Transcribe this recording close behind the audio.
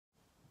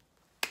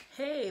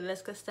Okay,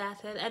 let's get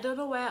started. I don't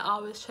know why I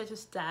always try to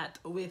start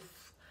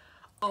with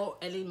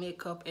any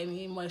makeup,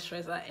 any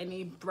moisturizer,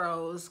 any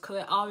brows,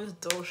 because I always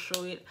don't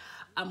show it.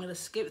 I'm gonna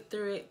skip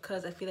through it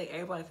because I feel like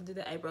everybody can do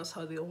their eyebrows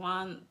how they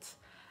want,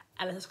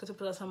 and I'm just going to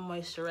put on some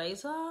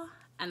moisturizer,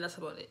 and that's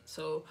about it.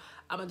 So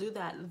I'm gonna do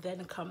that,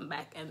 then come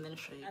back and then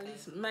show you. At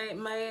least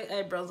my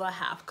eyebrows are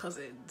half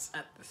cousins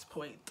at this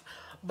point.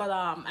 But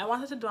I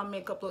wanted to do a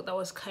makeup look that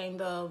was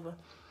kind of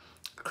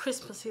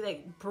Christmassy,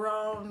 like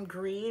brown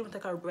green with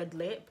like a red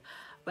lip,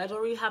 but I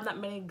don't really have that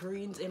many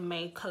greens in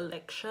my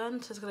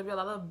collection, so it's gonna be a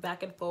lot of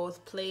back and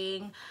forth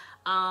playing.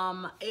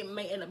 It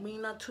may end up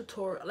being a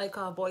tutorial, like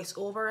a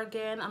voiceover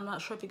again. I'm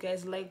not sure if you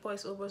guys like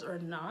voiceovers or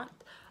not.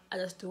 I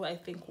just do what I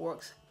think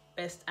works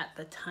best at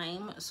the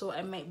time, so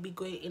I might be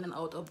going in and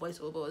out of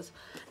voiceovers,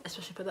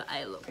 especially for the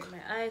eye look.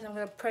 My eyes, I'm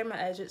gonna prime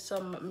my eyes with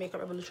some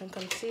Makeup Revolution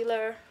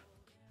concealer.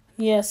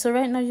 Yeah, so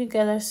right now you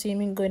guys are seeing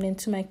me going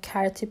into my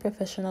Karity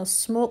Professional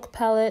Smoke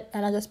palette,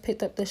 and I just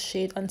picked up the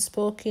shade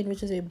Unspoken,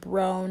 which is a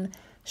brown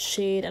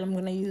shade, and I'm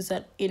going to use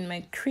that in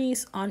my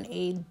crease on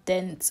a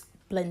dense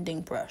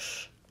blending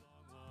brush.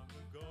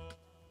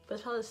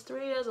 This palette is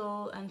 3 years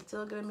old and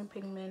still giving me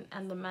pigment,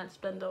 and the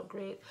mattes blend out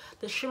great.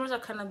 The shimmers are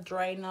kind of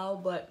dry now,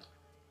 but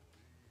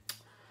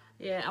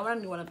yeah, I want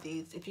to do one of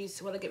these. If you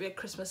want to get me a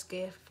Christmas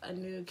gift, a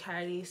new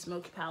Karity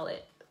Smoky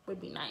palette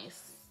would be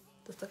nice.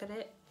 Just look at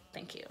it.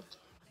 Thank you.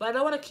 But I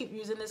don't want to keep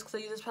using this because I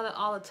use this palette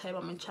all the time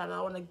on my channel.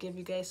 I want to give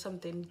you guys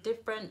something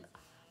different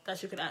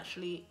that you can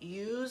actually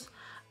use.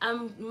 I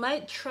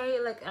might try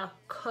like a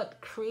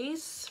cut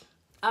crease.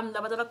 I've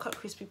never done a cut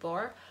crease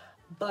before,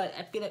 but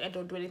I feel like I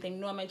don't do anything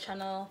new on my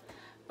channel.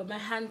 But my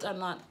hands are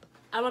not,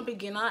 I'm a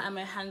beginner and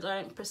my hands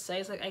aren't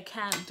precise. Like I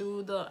can't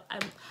do the,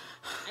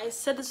 I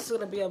said this is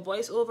going to be a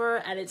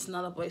voiceover and it's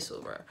not a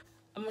voiceover.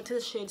 I'm going to the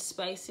shade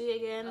Spicy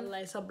again. A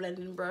Lysa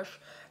blending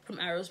brush from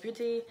Arrows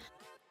Beauty.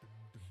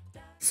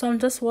 So I'm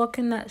just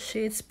walking that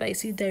shade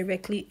Spicy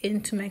directly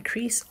into my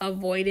crease,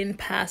 avoiding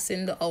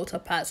passing the outer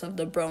parts of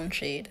the brown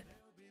shade.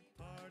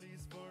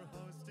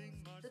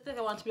 I think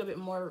I want to be a bit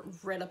more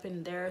red up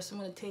in there, so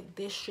I'm going to take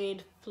this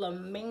shade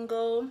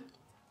Flamingo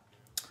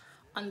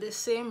on this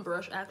same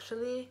brush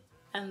actually,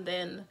 and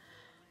then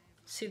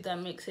see if that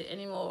makes it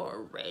any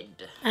more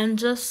red. And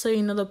just so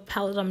you know, the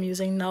palette I'm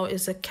using now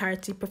is the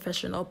Karity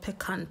Professional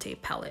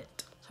Picante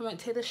palette. So I'm going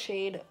to take the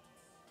shade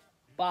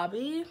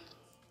Bobby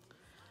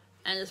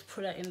and just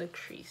put that in the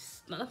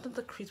crease. Not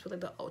the crease, but like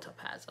the outer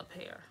parts up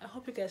here. I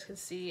hope you guys can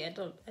see.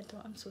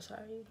 I'm so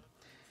sorry.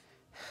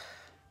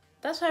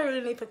 That's what I really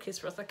need for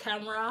Christmas, a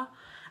camera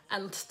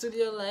and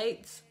studio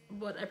lights.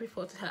 But I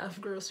prefer to have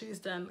groceries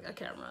than a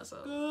camera, so.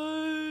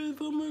 Guys,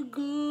 oh my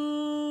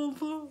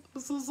god,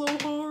 this is so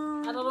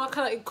hard. I don't know what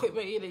kind of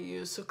equipment you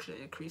use to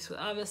create a crease, but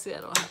obviously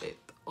I don't have it.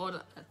 All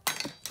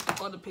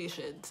the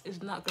patience.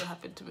 It's not gonna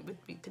happen to me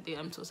with me today.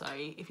 I'm so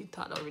sorry if you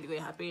thought that was really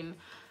gonna happen.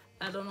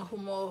 I don't know who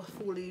more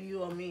fooling,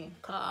 you or me,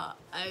 cause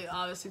I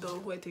obviously don't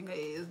know who I think I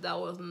is. That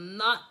was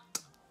not.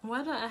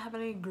 Why don't I have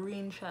any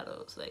green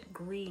shadows? Like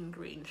green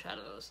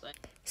shadows. Like.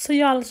 So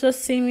y'all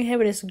just seeing me here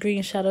with this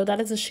green shadow.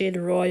 That is the shade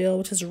Royal,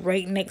 which is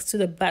right next to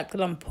the back that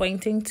I'm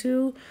pointing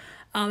to.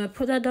 I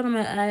put that down on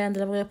my eye, and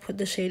then I'm gonna put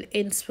the shade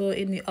Inspo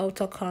in the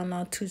outer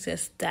corner to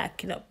just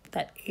darken up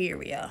that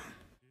area.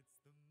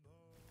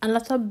 And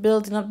after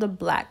building up the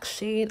black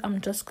shade,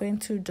 I'm just going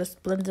to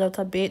just blend it out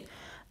a bit.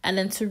 And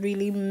then to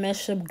really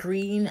mesh up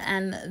green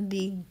and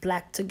the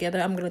black together,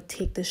 I'm going to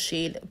take the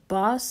shade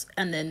Voss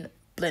and then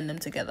blend them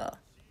together.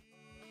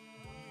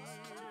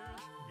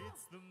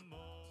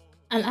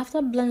 And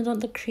after blending out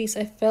the crease,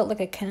 I felt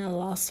like I kind of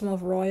lost some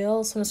of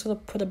Royal. So I'm just going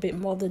to put a bit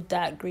more of the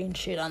dark green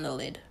shade on the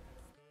lid.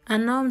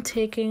 And now I'm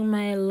taking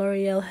my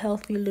L'Oreal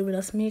Healthy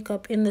Luminous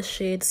makeup in the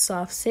shade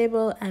Soft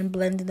Sable and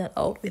blending that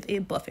out with a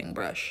buffing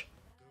brush.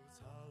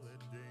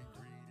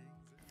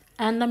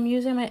 And I'm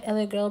using my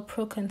LA Girl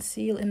Pro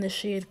Conceal in the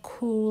shade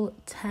Cool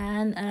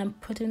Tan, and I'm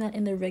putting that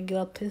in the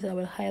regular place that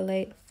will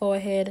highlight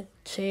forehead,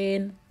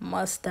 chin,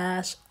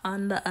 mustache,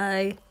 under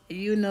eye,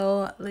 you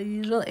know, the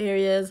usual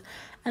areas.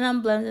 And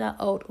I'm blending that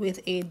out with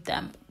a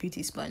damp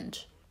beauty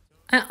sponge.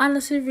 I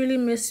honestly really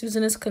miss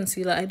using this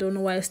concealer. I don't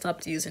know why I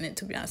stopped using it,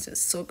 to be honest.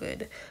 It's so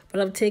good. But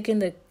I'm taking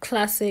the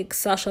classic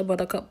Sacha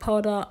Buttercup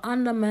powder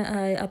under my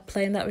eye,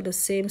 applying that with the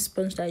same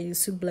sponge that I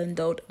used to blend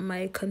out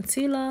my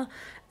concealer.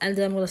 And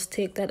then I'm going to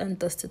take that and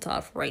dust it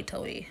off right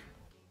away.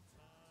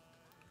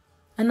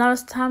 And now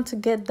it's time to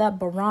get that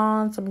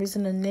bronze. I'm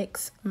using the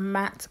NYX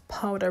Matte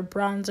Powder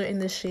Bronzer in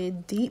the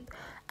shade Deep.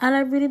 And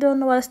I really don't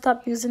know why I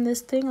stopped using this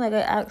thing. Like,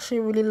 I actually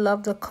really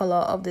love the color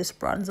of this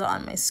bronzer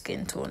on my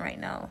skin tone right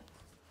now.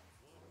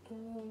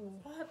 Ooh,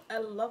 what? I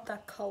love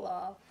that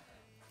color.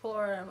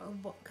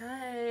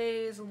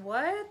 Guys,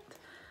 what?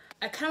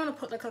 I kind of want to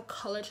put like a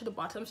color to the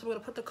bottom. So I'm going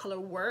to put the color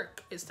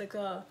Work. It's like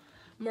a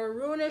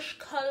maroonish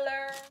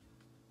color.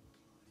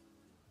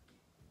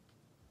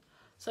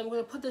 So I'm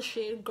going to put the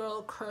shade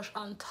Girl Crush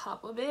on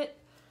top of it,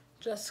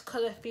 just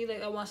because I feel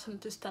like I want something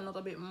to stand out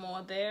a bit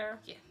more there.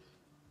 Yeah.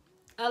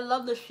 I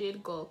love the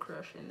shade Girl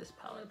Crush in this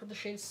palette. Put the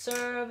shade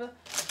Serve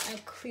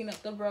and clean up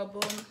the brow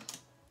bone.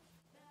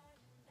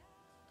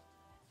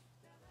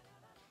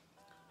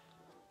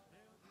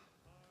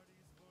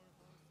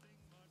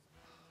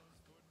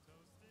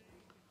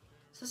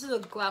 This is a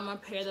Glamour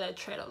pair that I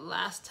tried out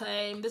last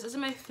time. This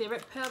isn't my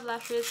favorite pair of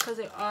lashes because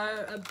they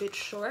are a bit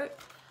short.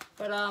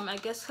 But I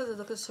guess because it's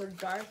looking so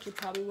dark, you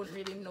probably wouldn't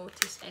really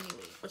notice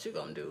anyway. What you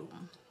gonna do?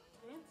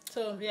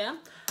 So yeah,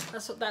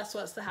 that's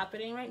what's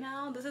happening right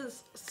now. This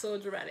is so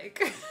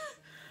dramatic.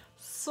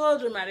 So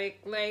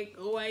dramatic. Like,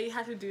 why you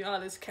have to do all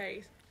this,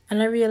 Carrie?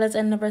 And I realized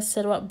I never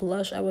said what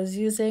blush I was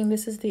using.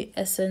 This is the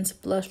Essence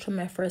blush from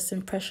my first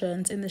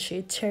impressions in the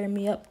shade Tear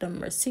Me Up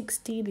number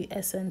 60, the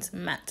Essence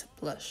Matte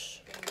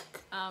Blush.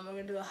 We're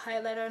gonna do a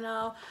highlighter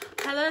now.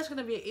 Highlighter is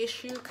gonna be an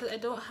issue because I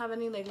don't have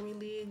any like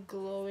really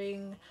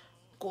glowing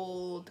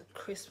gold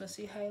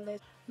Christmassy highlight.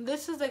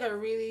 This is like a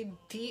really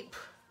deep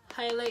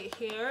highlight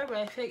here, but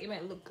I feel like it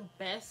might look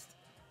best.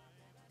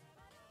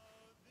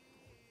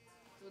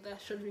 So that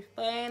should be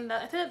fine.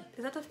 I think,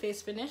 is that the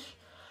face finish?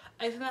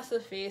 I think that's the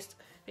face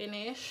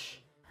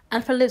finish.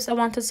 And for lips, I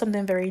wanted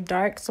something very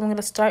dark, so I'm going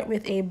to start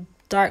with a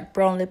dark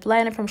brown lip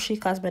liner from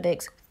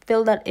Cosmetics.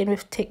 Fill that in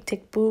with Tick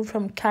Tick Boom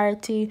from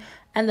Karity,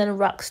 and then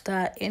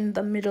Rockstar in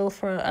the middle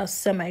for a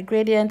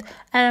semi-gradient,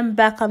 and I'm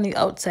back on the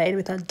outside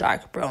with a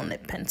dark brown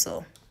lip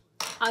pencil.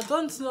 I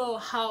don't know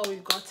how we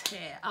got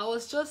here. I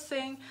was just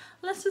saying,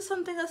 let's do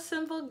something as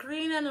simple,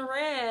 green and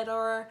red,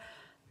 or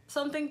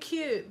something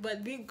cute,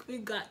 but we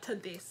got to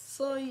this.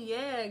 So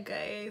yeah,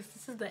 guys,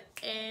 this is the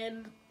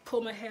end.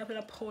 Pull my hair up in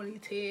a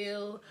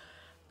ponytail.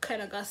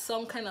 Kind of got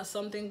some kind of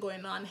something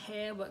going on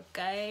here, but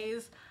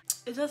guys,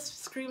 it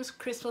just screams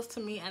Christmas to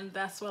me, and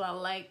that's what I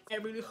like. I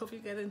really hope you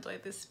guys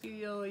enjoyed this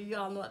video.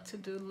 Y'all know what to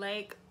do.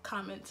 Like,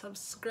 comment,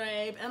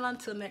 subscribe, and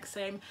until next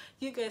time,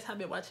 you guys have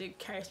been watching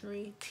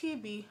Itsmyrayeraye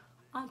TV.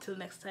 Until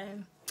next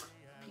time.